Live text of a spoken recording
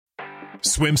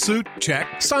Swimsuit? Check.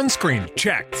 Sunscreen?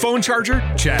 Check. Phone charger?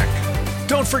 Check.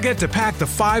 Don't forget to pack the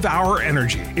 5-Hour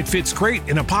Energy. It fits great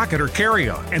in a pocket or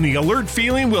carry-on, and the alert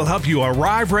feeling will help you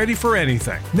arrive ready for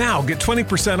anything. Now get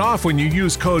 20% off when you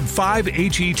use code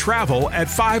 5HETRAVEL at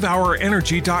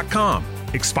 5hourenergy.com.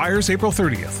 Expires April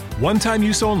 30th. One-time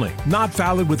use only. Not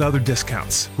valid with other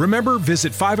discounts. Remember,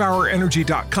 visit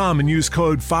 5hourenergy.com and use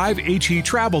code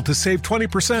 5HETRAVEL to save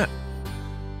 20%.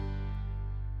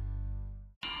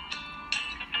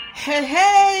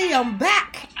 Hey, I'm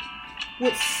back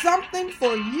with something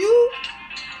for you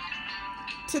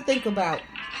to think about.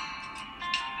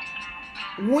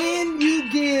 When you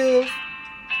give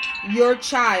your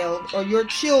child or your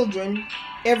children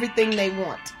everything they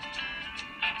want.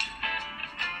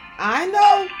 I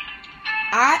know,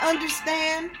 I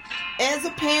understand as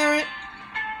a parent,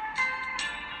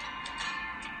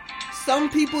 some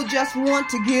people just want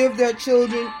to give their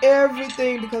children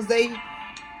everything because they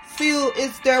feel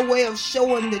it's their way of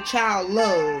showing the child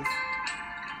love.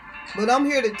 But I'm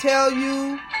here to tell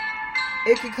you,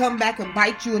 it could come back and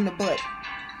bite you in the butt.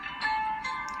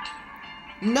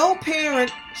 No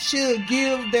parent should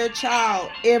give their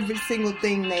child every single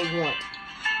thing they want.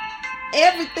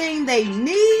 Everything they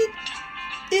need,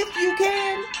 if you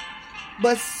can,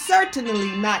 but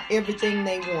certainly not everything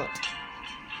they want.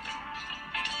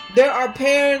 There are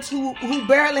parents who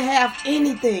barely have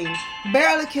anything,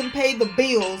 barely can pay the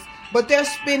bills, but they're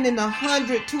spending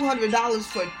 $100, $200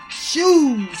 for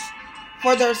shoes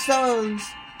for their sons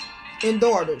and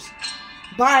daughters.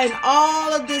 Buying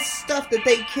all of this stuff that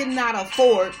they cannot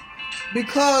afford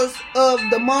because of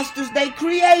the monsters they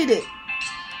created.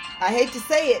 I hate to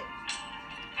say it.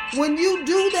 When you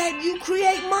do that, you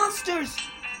create monsters.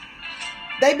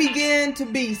 They begin to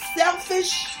be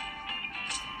selfish.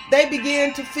 They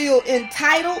begin to feel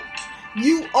entitled.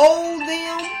 You owe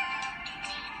them.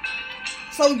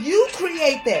 So you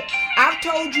create that. I've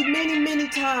told you many, many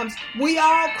times, we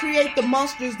all create the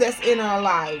monsters that's in our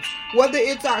lives. Whether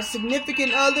it's our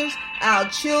significant others, our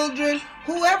children,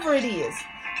 whoever it is.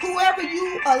 Whoever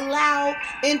you allow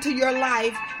into your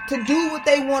life to do what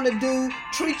they want to do,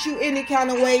 treat you any kind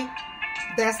of way,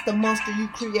 that's the monster you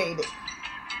created.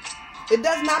 It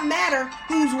does not matter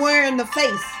who's wearing the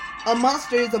face. A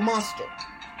monster is a monster.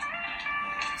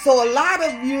 So a lot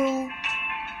of you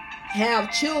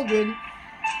have children,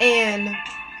 and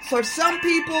for some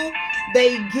people,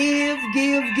 they give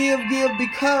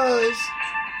because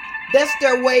that's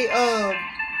their way of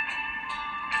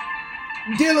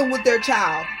dealing with their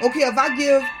child. Okay, if I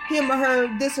give him or her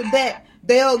this or that,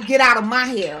 they'll get out of my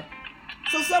hair.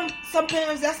 So some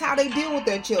parents, that's how they deal with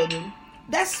their children.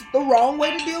 That's the wrong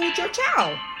way to deal with your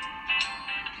child.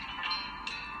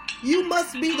 You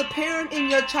must be the parent in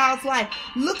your child's life.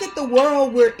 Look at the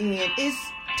world we're in.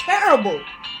 It's terrible.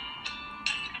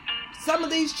 Some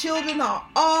of these children are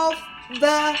off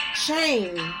the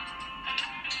chain.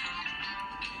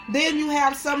 Then you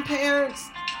have some parents,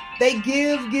 they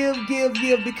give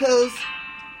because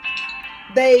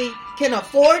they can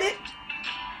afford it.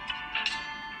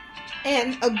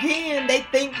 And again, they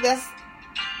think that's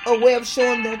a way of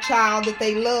showing their child that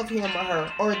they love him or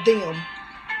her or them.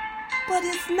 But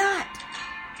it's not.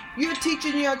 You're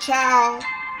teaching your child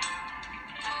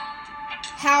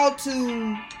how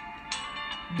to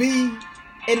be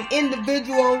an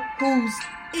individual who's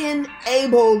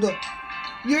enabled.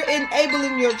 You're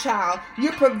enabling your child.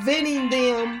 You're preventing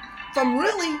them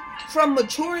from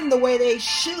maturing the way they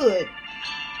should.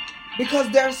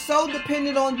 Because they're so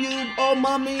dependent on you, or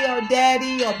mommy or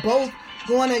daddy or both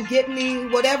going to get me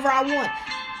whatever I want.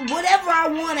 Whatever I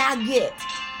want, I get.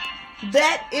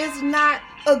 That is not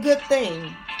a good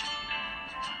thing.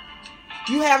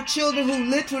 You have children who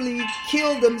literally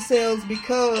kill themselves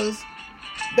because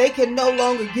they can no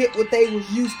longer get what they was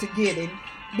used to getting,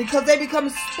 because they become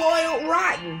spoiled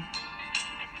rotten.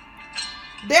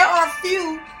 There are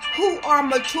few who are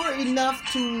mature enough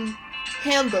to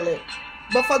handle it,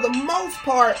 but for the most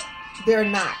part, they're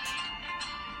not.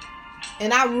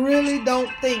 And I really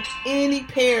don't think any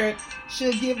parent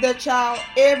should give their child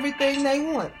everything they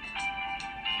want.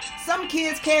 Some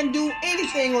kids can't do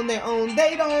anything on their own.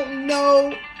 They don't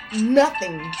know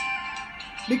nothing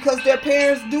because their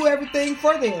parents do everything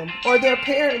for them, or their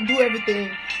parent do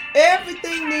everything.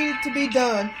 Everything needed to be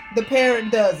done, the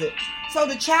parent does it. So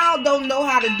the child don't know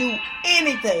how to do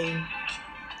anything.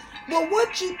 Well,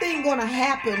 what you think gonna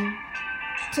happen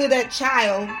to that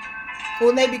child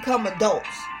when they become adults?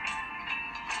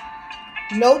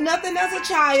 Know nothing as a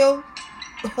child,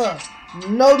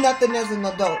 know nothing as an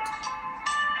adult.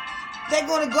 They're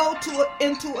going to go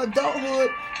into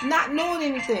adulthood not knowing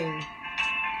anything.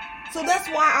 So that's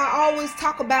why I always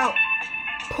talk about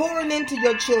pouring into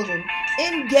your children,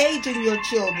 engaging your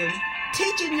children,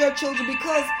 teaching your children,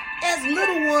 because as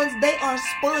little ones, they are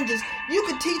sponges. You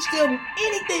can teach them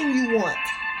anything you want.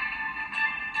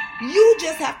 You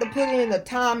just have to put in the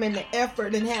time and the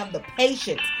effort and have the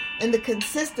patience and the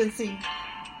consistency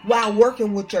while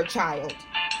working with your child.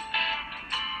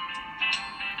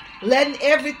 Letting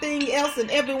everything else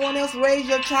and everyone else raise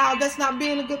your child, that's not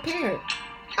being a good parent.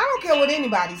 I don't care what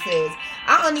anybody says.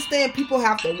 I understand people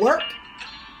have to work.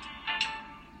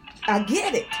 I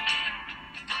get it.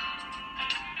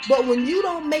 But when you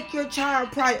don't make your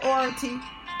child priority,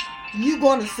 you're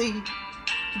going to see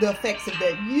the effects of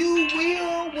that. You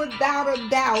will, without a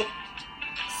doubt,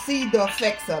 see the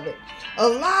effects of it. A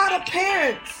lot of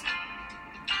parents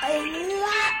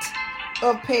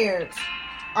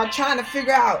are trying to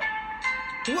figure out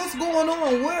what's going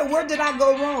on. Where did I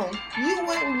go wrong? You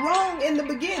went wrong in the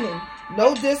beginning.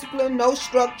 No discipline, no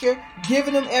structure,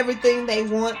 giving them everything they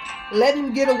want, letting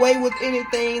them get away with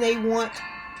anything they want.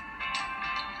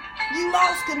 You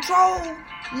lost control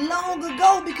long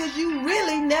ago because you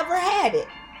really never had it.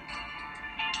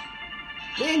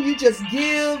 Then you just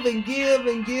give and give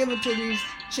and give into these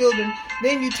children.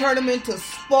 Then you turn them into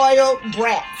spoiled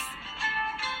brats.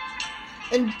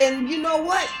 And you know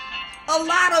what? A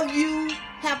lot of you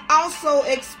have also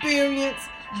experienced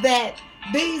that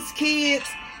these kids,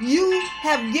 you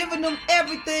have given them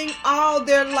everything all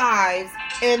their lives,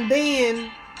 and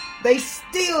then they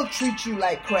still treat you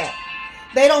like crap.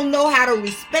 They don't know how to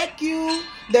respect you.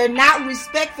 They're not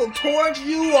respectful towards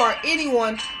you or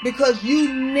anyone because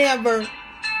you never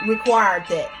required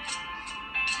that.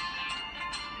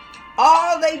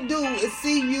 All they do is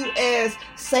see you as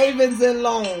savings and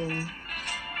loans.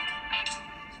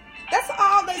 That's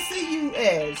all they see you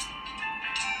as.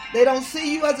 They don't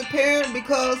see you as a parent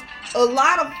because a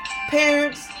lot of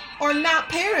parents are not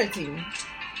parenting.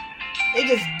 They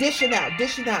just dishing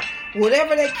out.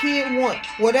 Whatever that kid wants,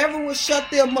 whatever will shut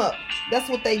them up, that's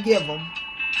what they give them.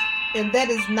 And that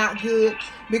is not good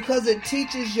because it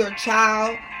teaches your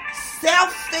child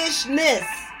selfishness.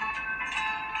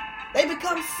 They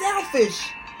become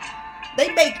selfish.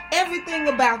 They make everything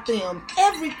about them.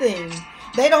 Everything.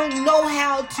 They don't know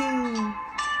how to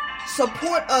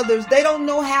support others. They don't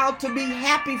know how to be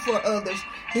happy for others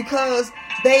because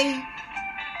they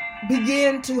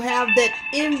begin to have that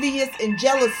envious and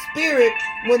jealous spirit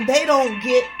when they don't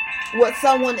get what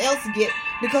someone else gets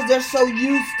because they're so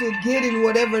used to getting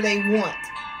whatever they want.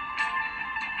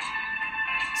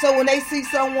 So when they see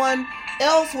someone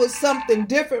else with something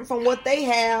different from what they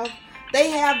have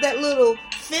that little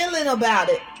feeling about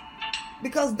it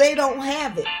because they don't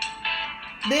have it.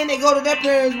 Then they go to their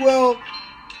parents, well,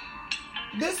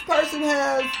 this person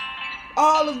has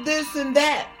all of this and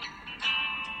that.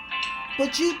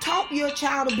 But you taught your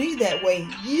child to be that way.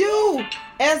 You,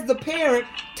 as the parent,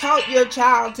 taught your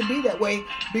child to be that way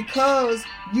because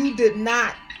you did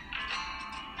not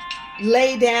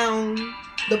lay down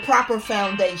the proper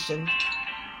foundation.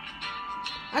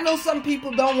 I know some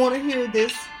people don't want to hear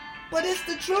this, but it's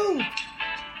the truth.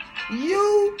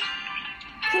 You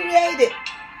created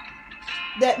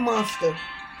that monster.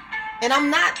 And I'm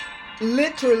not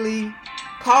literally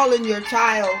calling your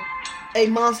child a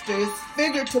monster. It's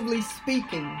figuratively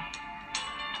speaking.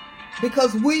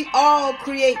 Because we all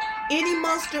create any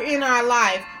monster in our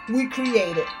life, we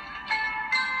create it.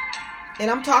 And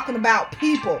I'm talking about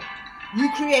people. You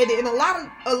create it in a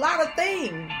lot of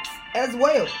things as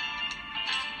well.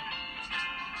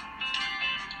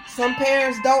 Some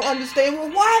parents don't understand,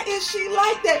 well, why is she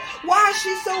like that? Why is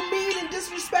she so mean and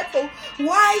disrespectful?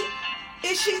 Why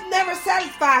is she never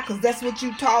satisfied? Because that's what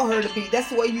you taught her to be. That's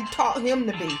the way you taught him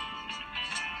to be.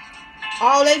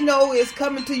 All they know is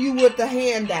coming to you with a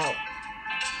handout.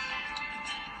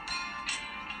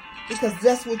 Because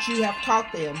that's what you have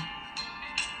taught them.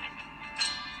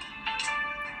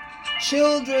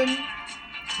 Children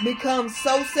become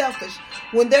so selfish.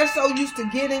 When they're so used to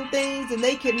getting things and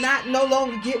they cannot no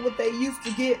longer get what they used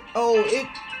to get, it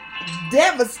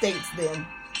devastates them.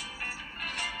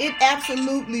 It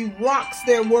absolutely rocks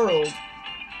their world.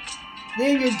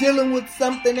 Then you're dealing with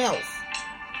something else.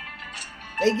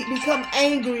 They become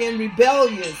angry and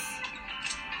rebellious.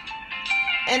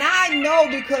 And I know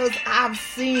because I've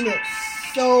seen it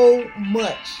so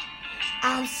much.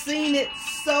 I've seen it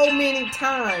so many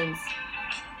times.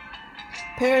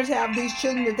 Parents have these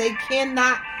children that they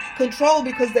cannot control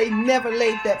because they never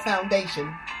laid that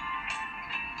foundation.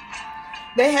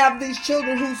 They have these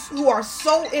children who are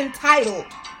so entitled.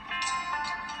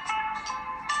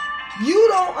 You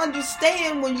don't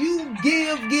understand when you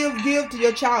give to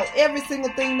your child every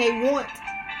single thing they want.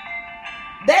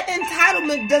 That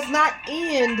entitlement does not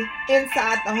end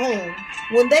inside the home.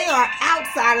 When they are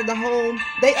outside of the home,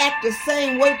 they act the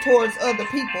same way towards other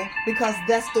people because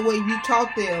that's the way you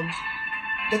taught them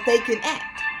that they can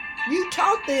act. You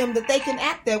taught them that they can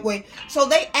act that way. So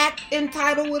they act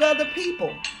entitled with other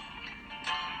people.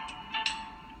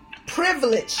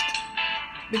 Privileged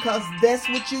because that's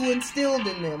what you instilled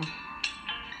in them.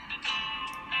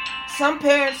 Some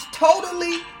parents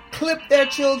totally clip their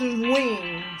children's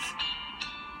wings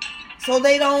so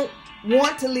they don't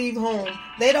want to leave home.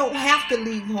 They don't have to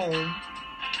leave home.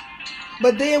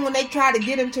 But then when they try to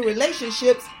get into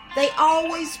relationships, they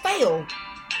always fail.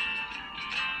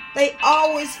 They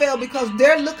always fail because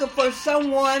they're looking for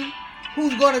someone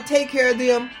who's going to take care of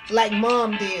them like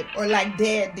mom did or like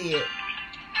dad did.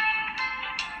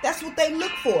 That's what they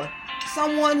look for.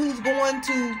 Someone who's going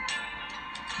to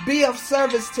be of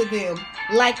service to them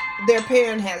like their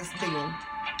parent has been.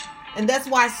 And that's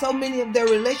why so many of their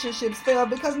relationships fail,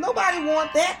 because nobody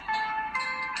wants that.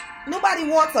 Nobody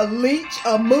wants a leech,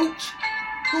 a mooch,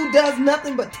 who does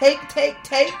nothing but take,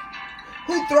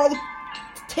 who throws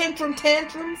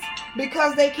tantrums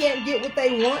because they can't get what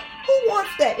they want. Who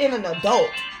wants that in an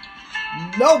adult?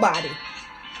 Nobody.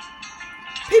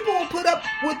 People will put up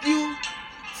with you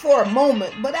for a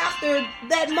moment, but after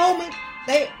that moment,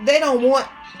 they don't want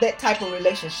that type of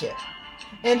relationship.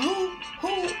 And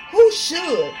who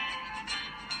should,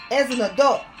 as an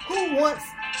adult, who wants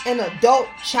an adult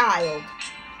child?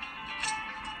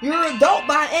 You're an adult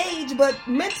by age, but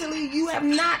mentally you have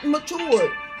not matured.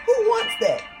 Who wants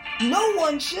that? No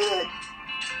one should.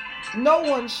 No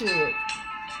one should.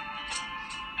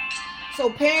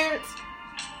 So parents,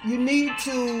 you need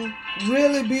to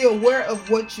really be aware of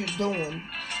what you're doing.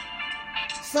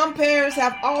 Some parents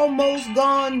have almost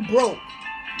gone broke.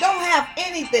 Don't have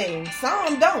anything.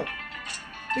 Some don't.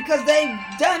 Because they've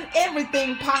done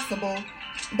everything possible.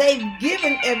 They've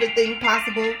given everything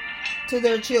possible to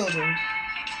their children.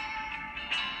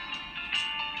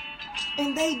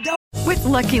 And they don't. With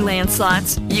Lucky Land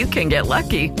Slots, you can get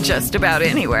lucky just about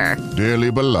anywhere.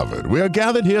 Dearly beloved, we are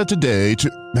gathered here today to...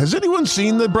 Has anyone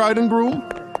seen the bride and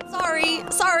groom?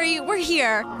 Sorry, we're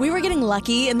here. We were getting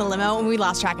lucky in the limo and we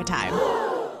lost track of time.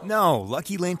 No,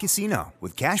 Lucky Land Casino,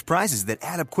 with cash prizes that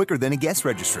add up quicker than a guest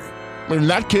registry. In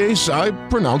that case, I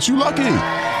pronounce you lucky.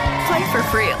 Play for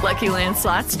free at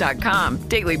LuckyLandSlots.com.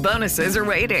 Daily bonuses are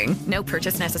waiting. No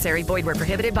purchase necessary. Void where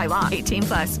prohibited by law.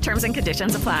 18+. Terms and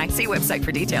conditions apply. See website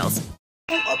for details.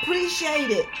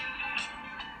 Appreciate it.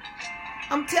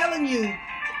 I'm telling you,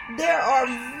 there are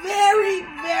very,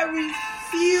 very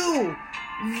few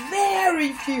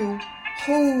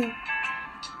who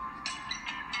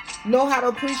know how to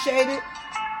appreciate it,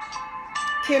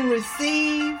 can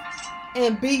receive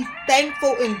and be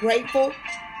thankful and grateful.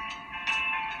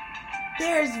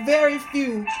 There's very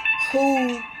few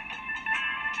who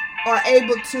are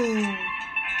able to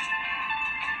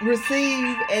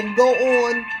receive and go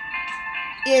on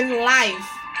in life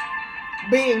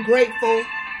being grateful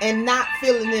and not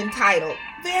feeling entitled.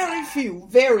 Very few,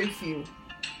 very few.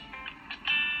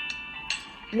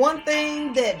 One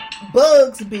thing that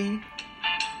bugs me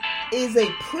is a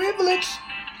privileged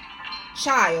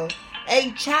child.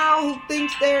 A child who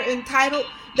thinks they're entitled.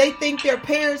 They think their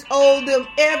parents owe them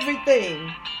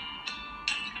everything.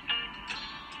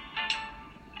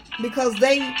 Because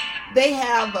they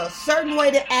have a certain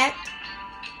way to act.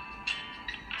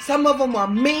 Some of them are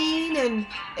mean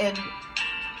and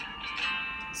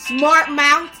smart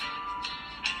mouthed.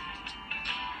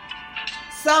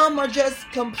 Some are just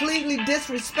completely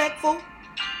disrespectful.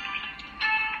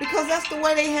 Because that's the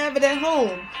way they have it at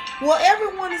home. Well,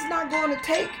 everyone is not going to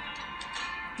take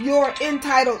your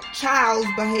entitled child's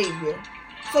behavior.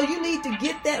 So you need to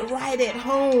get that right at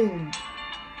home.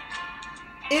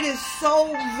 It is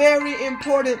so very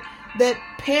important that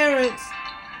parents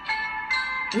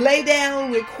lay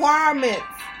down requirements,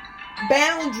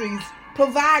 boundaries,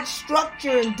 provide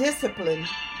structure and discipline.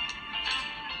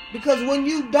 Because when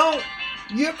you don't,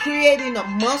 you're creating a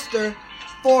monster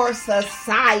for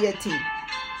society.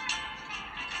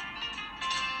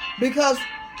 Because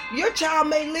your child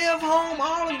may live home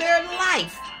all of their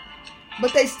life,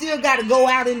 but they still got to go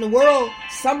out in the world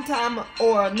sometime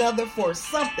or another for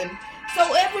something.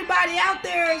 So everybody out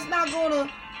there is not going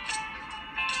to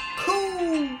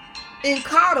cool and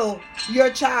coddle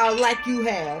your child like you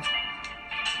have.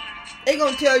 They're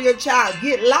going to tell your child,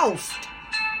 get lost.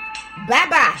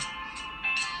 Bye-bye.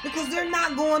 Because they're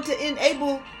not going to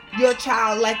enable your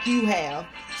child like you have.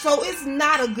 So it's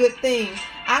not a good thing.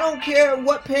 I don't care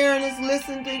what parent is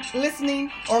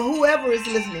listening or whoever is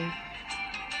listening.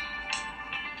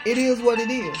 It is what it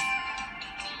is.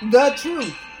 The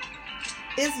truth.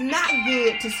 It's not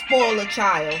good to spoil a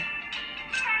child.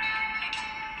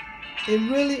 It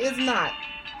really is not.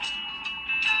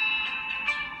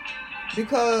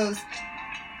 Because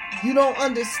you don't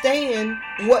understand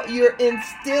what you're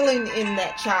instilling in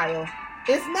that child.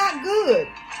 It's not good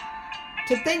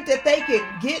to think that they can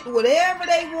get whatever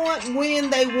they want when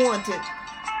they want it.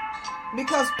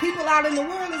 Because people out in the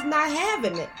world is not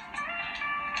having it.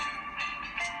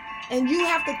 And you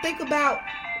have to think about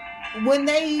when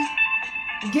they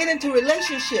get into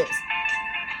relationships.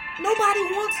 Nobody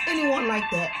wants anyone like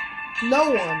that. No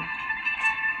one.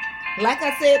 Like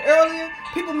I said earlier,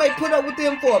 people may put up with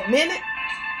them for a minute.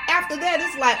 After that,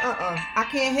 it's like, I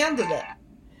can't handle that.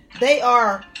 They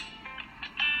are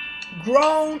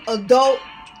grown adult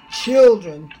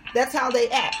children. That's how they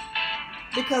act.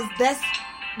 Because that's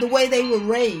the way they were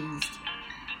raised.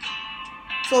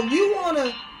 So if you want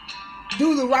to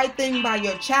do the right thing by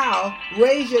your child,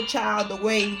 raise your child the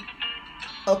way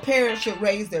a parent should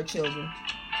raise their children.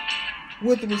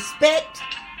 With respect,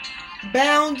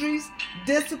 boundaries,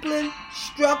 discipline,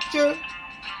 structure,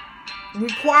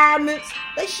 requirements.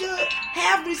 They should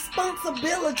have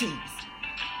responsibilities.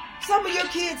 Some of your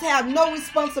kids have no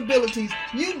responsibilities.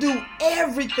 You do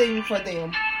everything for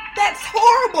them. That's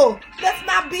horrible. That's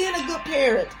not being a good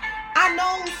parent. I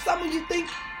know some of you think,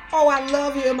 oh, I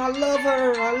love him, I love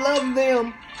her, I love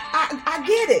them. I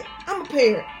get it. I'm a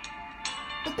parent.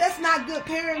 But that's not good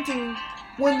parenting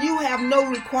when you have no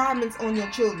requirements on your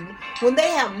children. When they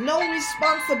have no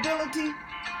responsibility,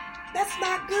 that's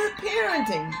not good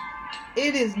parenting.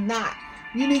 It is not.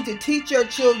 You need to teach your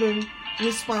children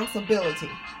responsibility.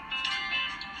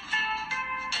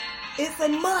 It's a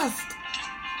must.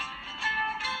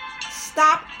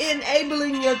 Stop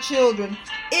enabling your children.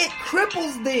 It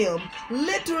cripples them.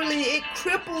 Literally, it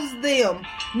cripples them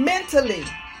mentally.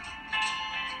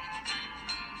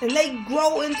 And they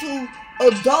grow into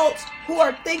adults who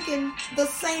are thinking the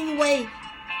same way.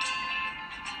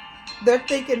 They're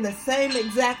thinking the same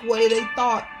exact way they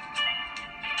thought.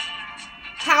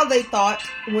 How they thought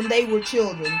when they were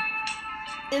children.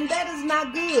 And that is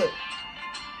not good.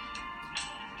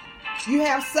 You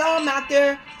have some out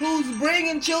there who's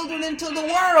bringing children into the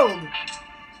world.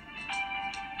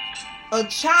 A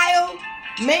child,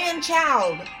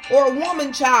 man-child, or a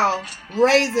woman-child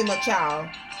raising a child.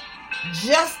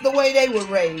 Just the way they were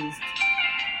raised.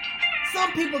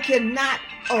 Some people cannot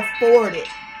afford it.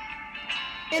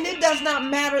 And it does not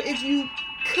matter if you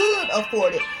could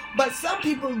afford it. But some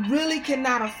people really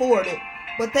cannot afford it.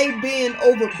 But they bend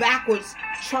over backwards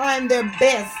trying their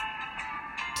best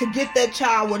to get that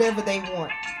child whatever they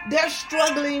want. They're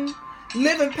struggling,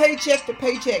 living paycheck to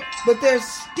paycheck, but they're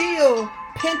still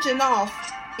pinching off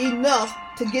enough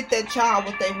to get that child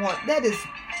what they want. That is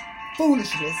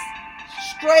foolishness.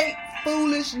 Straight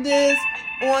foolishness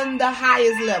on the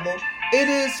highest level. It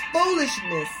is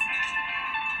foolishness.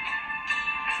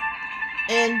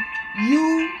 And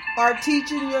you are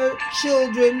teaching your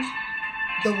children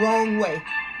the wrong way.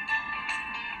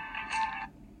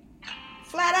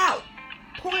 Flat out.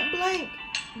 Point blank.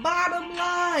 Bottom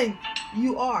line.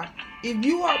 You are. If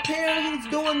you are a parent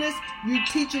who's doing this, you're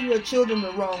teaching your children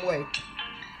the wrong way.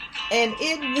 And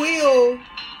it will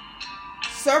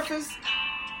surface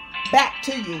back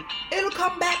to you. It'll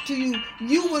come back to you.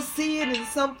 You will see it in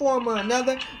some form or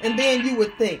another, and then you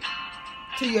would think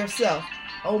to yourself,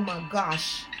 oh my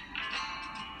gosh,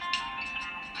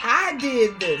 I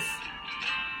did this.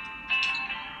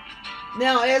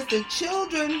 Now, as the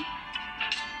children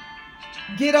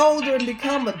get older and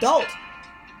become adults,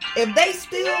 if they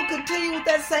still continue with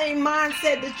that same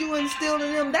mindset that you instilled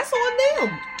in them, that's on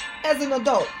them as an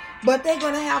adult. But they're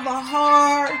going to have a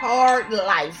hard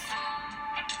life.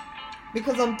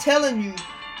 Because I'm telling you,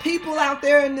 people out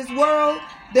there in this world,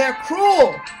 they're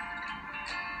cruel.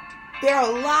 There are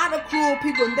a lot of cruel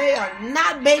people, and they are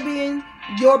not babying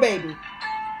your baby.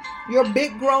 Your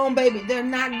big grown baby. They're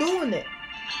not doing it.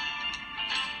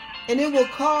 And it will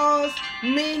cause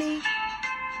many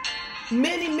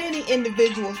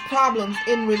individuals problems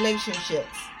in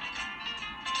relationships.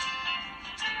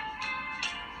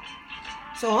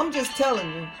 So I'm just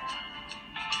telling you,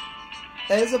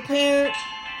 as a parent,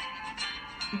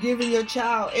 giving your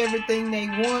child everything they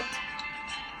want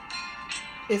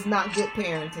is not good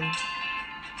parenting.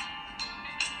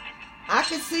 I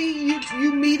can see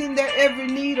you meeting their every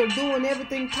need or doing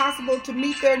everything possible to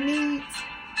meet their needs,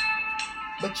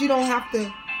 but you don't have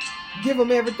to give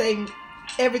them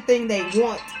everything they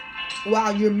want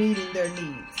while you're meeting their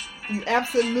needs. You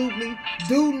absolutely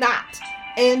do not,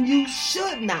 and you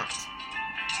should not.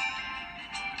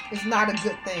 It's not a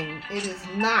good thing. It is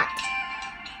not.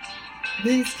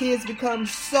 These kids become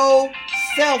so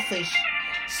selfish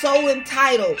so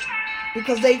entitled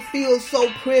because they feel so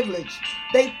privileged.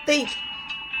 They think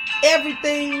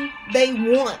everything they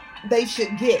want, they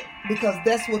should get because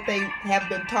that's what they have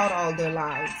been taught all their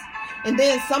lives. And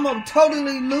then some of them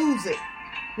totally lose it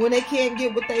when they can't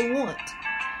get what they want.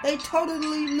 They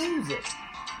totally lose it.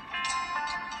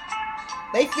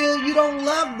 They feel you don't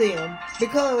love them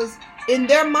because in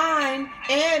their mind,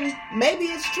 and maybe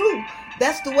it's true,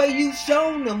 that's the way you've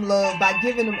shown them love, by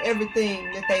giving them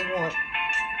everything that they want.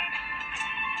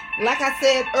 Like I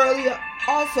said earlier,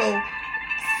 also,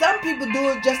 some people do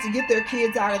it just to get their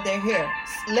kids out of their hair.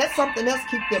 Let something else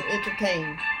keep them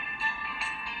entertained.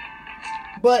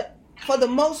 But for the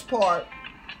most part,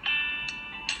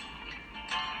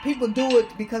 people do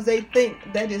it because they think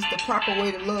that is the proper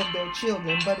way to love their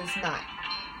children, but it's not.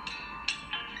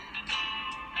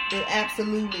 It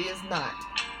absolutely is not.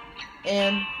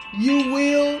 And you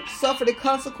will suffer the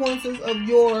consequences of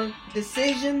your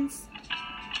decisions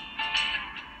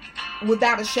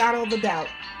without a shadow of a doubt.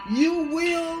 You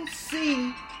will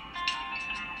see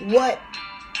what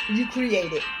you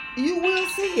created. You will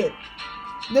see it.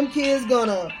 Them kids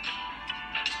gonna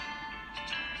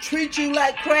treat you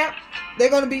like crap. They're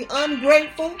gonna be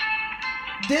ungrateful,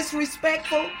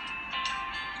 disrespectful.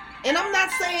 And I'm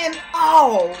not saying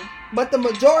all, but the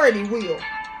majority will.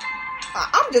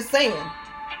 I'm just saying,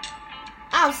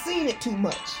 I've seen it too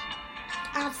much.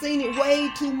 I've seen it way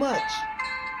too much.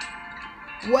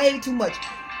 Way too much.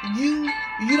 You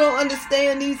don't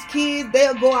understand these kids.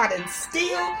 They'll go out and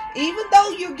steal. Even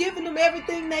though you're giving them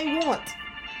everything they want,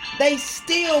 they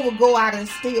still will go out and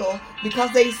steal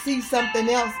because they see something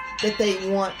else that they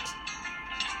want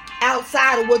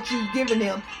outside of what you've given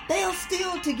them. They'll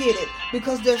steal to get it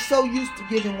because they're so used to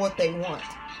getting what they want.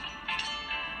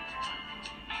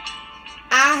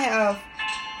 I have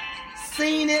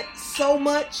seen it so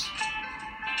much,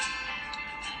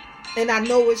 and I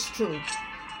know it's true.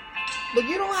 But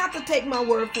you don't have to take my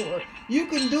word for it. You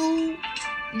can do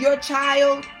your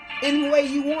child any way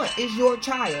you want. It's your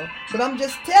child. But I'm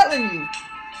just telling you,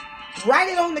 write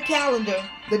it on the calendar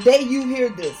the day you hear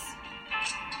this.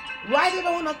 Write it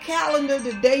on a calendar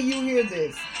the day you hear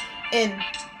this. And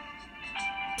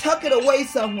tuck it away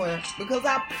somewhere. Because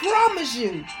I promise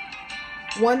you,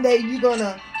 one day you're going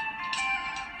to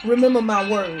remember my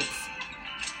words.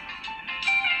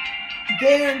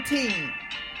 Guaranteed.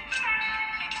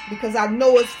 Because I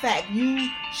know it's fact. You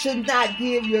should not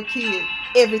give your kid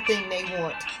everything they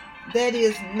want. That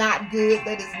is not good.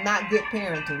 That is not good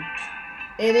parenting.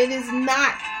 And it is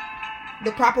not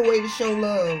the proper way to show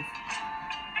love.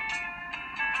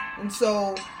 And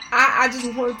so I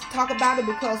just wanted to talk about it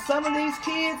because some of these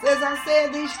kids, as I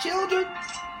said, these children,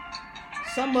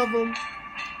 some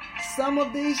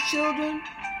of these children,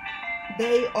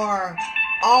 they are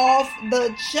off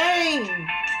the chain.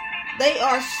 They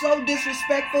are so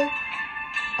disrespectful.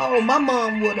 Oh, my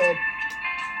mom would have.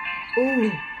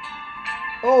 Ooh.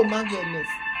 Oh, my goodness.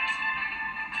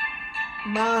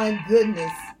 My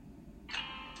goodness.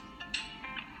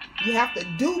 You have to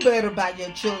do better by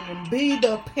your children. Be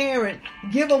the parent.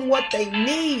 Give them what they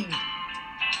need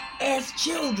as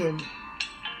children.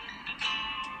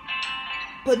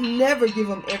 But never give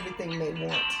them everything they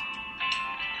want.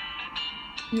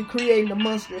 You're creating a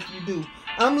monster if you do.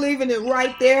 I'm leaving it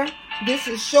right there. This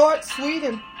is short, sweet,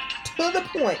 and to the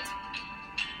point.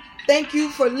 Thank you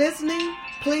for listening.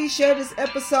 Please share this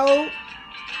episode.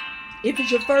 If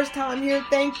it's your first time here,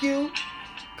 thank you.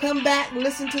 Come back and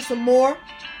listen to some more.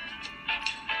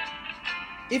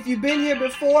 If you've been here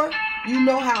before, you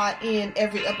know how I end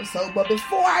every episode. But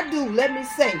before I do, let me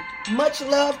say much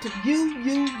love to you,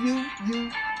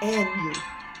 and you.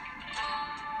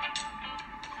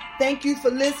 Thank you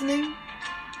for listening.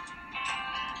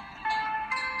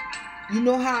 You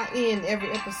know how I end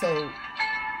every episode.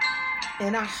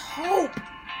 And I hope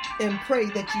and pray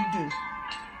that you do.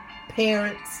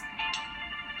 Parents,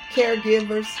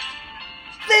 caregivers,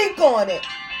 think on it.